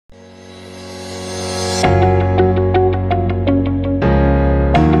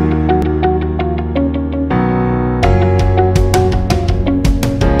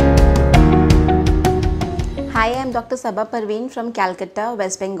Sabha Parveen from Calcutta,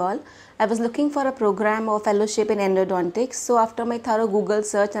 West Bengal. I was looking for a program or fellowship in endodontics. So after my thorough Google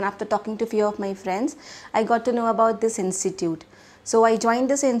search and after talking to a few of my friends, I got to know about this institute. So I joined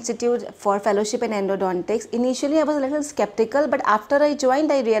this institute for fellowship in endodontics. Initially I was a little skeptical, but after I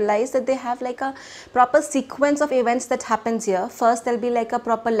joined I realized that they have like a proper sequence of events that happens here. First there will be like a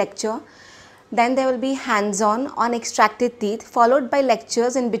proper lecture. Then there will be hands-on on extracted teeth, followed by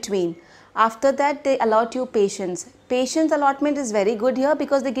lectures in between. After that, they allot you patients. Patients allotment is very good here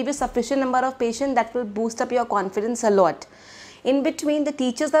because they give you sufficient number of patients that will boost up your confidence a lot. In between, the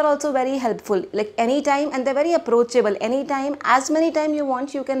teachers are also very helpful, like anytime, and they're very approachable. Anytime, as many times you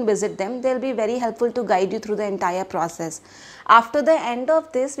want, you can visit them. They'll be very helpful to guide you through the entire process. After the end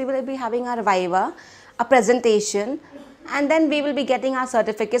of this, we will be having our viva, a presentation, and then we will be getting our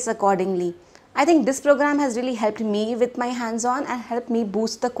certificates accordingly. I think this program has really helped me with my hands-on and helped me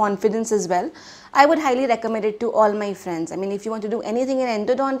boost the confidence as well. I would highly recommend it to all my friends. I mean, if you want to do anything in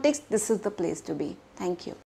endodontics, this is the place to be. Thank you.